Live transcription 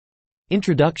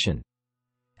Introduction.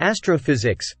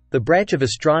 Astrophysics, the branch of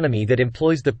astronomy that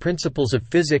employs the principles of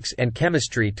physics and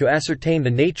chemistry to ascertain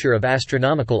the nature of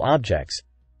astronomical objects,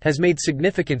 has made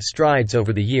significant strides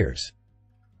over the years.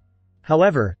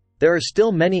 However, there are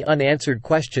still many unanswered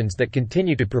questions that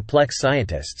continue to perplex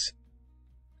scientists.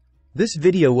 This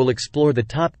video will explore the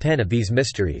top 10 of these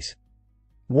mysteries.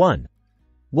 1.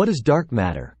 What is dark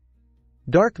matter?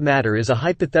 Dark matter is a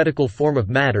hypothetical form of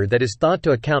matter that is thought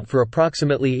to account for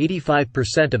approximately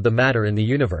 85% of the matter in the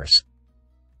universe.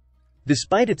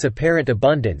 Despite its apparent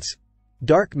abundance,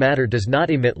 dark matter does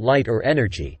not emit light or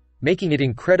energy, making it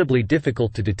incredibly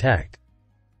difficult to detect.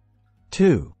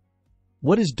 2.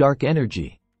 What is dark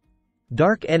energy?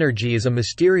 Dark energy is a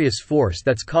mysterious force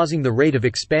that's causing the rate of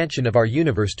expansion of our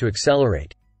universe to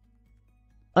accelerate.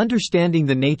 Understanding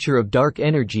the nature of dark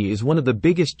energy is one of the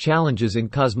biggest challenges in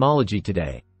cosmology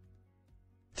today.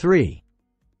 3.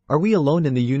 Are we alone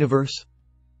in the universe?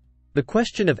 The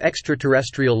question of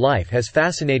extraterrestrial life has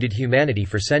fascinated humanity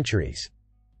for centuries.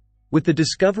 With the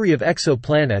discovery of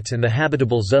exoplanets in the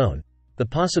habitable zone, the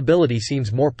possibility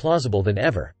seems more plausible than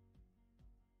ever.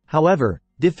 However,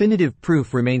 definitive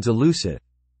proof remains elusive.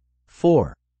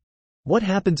 4. What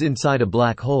happens inside a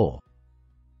black hole?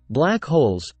 Black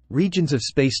holes, regions of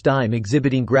spacetime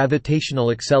exhibiting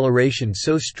gravitational acceleration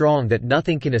so strong that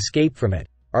nothing can escape from it,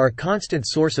 are a constant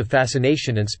source of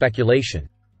fascination and speculation.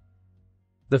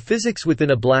 The physics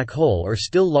within a black hole are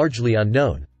still largely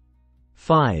unknown.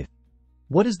 5.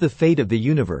 What is the fate of the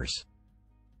universe?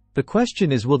 The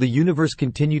question is, will the universe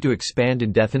continue to expand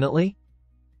indefinitely?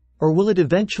 Or will it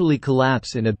eventually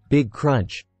collapse in a big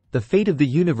crunch? The fate of the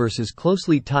universe is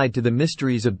closely tied to the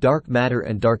mysteries of dark matter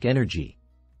and dark energy.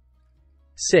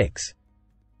 6.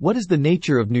 What is the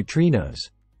nature of neutrinos?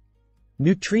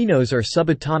 Neutrinos are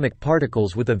subatomic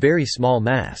particles with a very small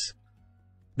mass.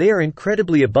 They are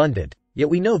incredibly abundant,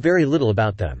 yet we know very little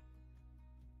about them.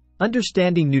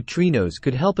 Understanding neutrinos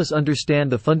could help us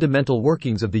understand the fundamental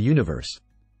workings of the universe.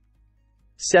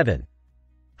 7.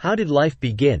 How did life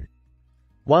begin?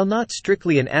 While not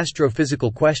strictly an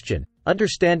astrophysical question,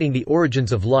 understanding the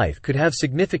origins of life could have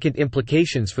significant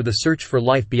implications for the search for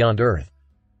life beyond Earth.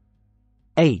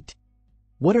 8.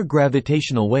 What are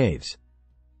gravitational waves?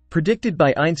 Predicted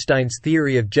by Einstein's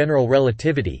theory of general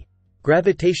relativity,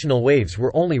 gravitational waves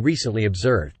were only recently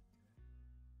observed.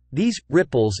 These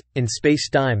ripples in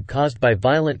space-time caused by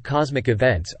violent cosmic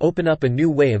events open up a new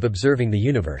way of observing the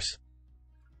universe.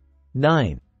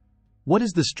 9. What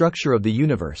is the structure of the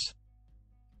universe?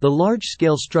 The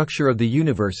large-scale structure of the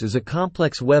universe is a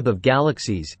complex web of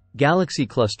galaxies, galaxy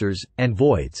clusters, and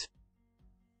voids.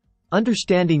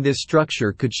 Understanding this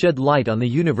structure could shed light on the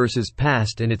universe's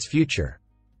past and its future.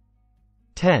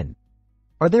 10.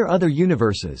 Are there other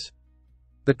universes?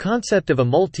 The concept of a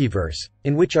multiverse,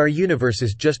 in which our universe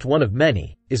is just one of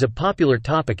many, is a popular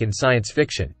topic in science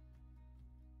fiction.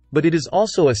 But it is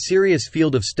also a serious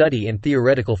field of study in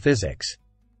theoretical physics.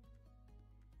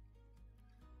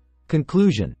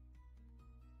 Conclusion.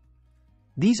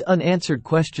 These unanswered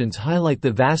questions highlight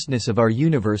the vastness of our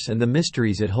universe and the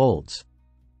mysteries it holds.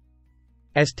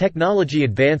 As technology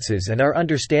advances and our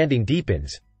understanding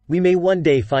deepens, we may one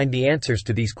day find the answers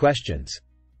to these questions.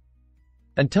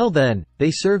 Until then,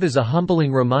 they serve as a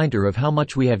humbling reminder of how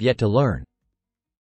much we have yet to learn.